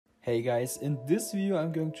Hey guys, in this video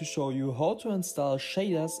I'm going to show you how to install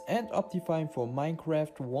shaders and Optifine for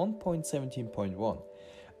Minecraft 1.17.1.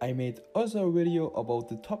 I made also a video about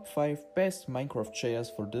the top 5 best Minecraft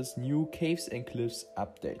shaders for this new Caves and Cliffs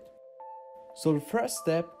update. So the first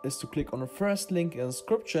step is to click on the first link in the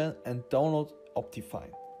description and download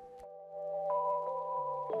Optifine.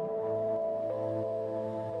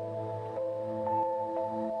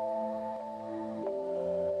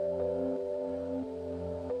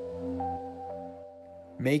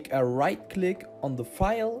 Make a right click on the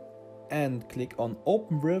file and click on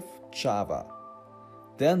Open with Java.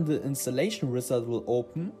 Then the installation wizard will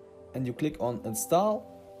open and you click on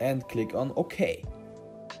Install and click on OK.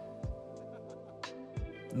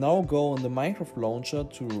 Now go on the Minecraft launcher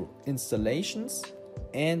to Installations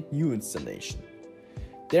and New Installation.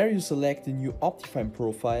 There you select the new Optifine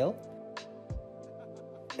profile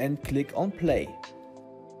and click on Play.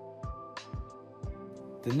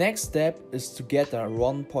 The next step is to get a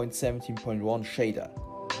 1.17.1 shader.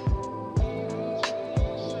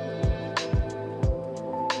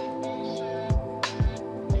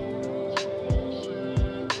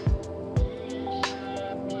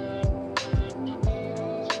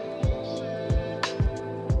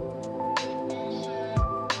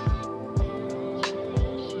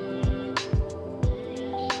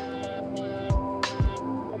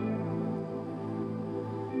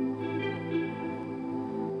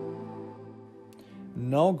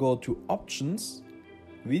 Now go to Options,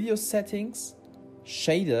 Video Settings,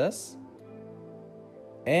 Shaders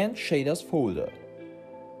and Shaders folder.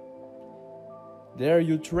 There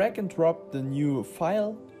you drag and drop the new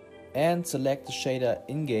file and select the shader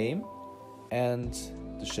in-game and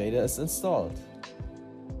the shader is installed.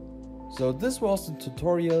 So this was the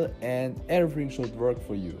tutorial and everything should work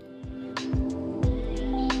for you.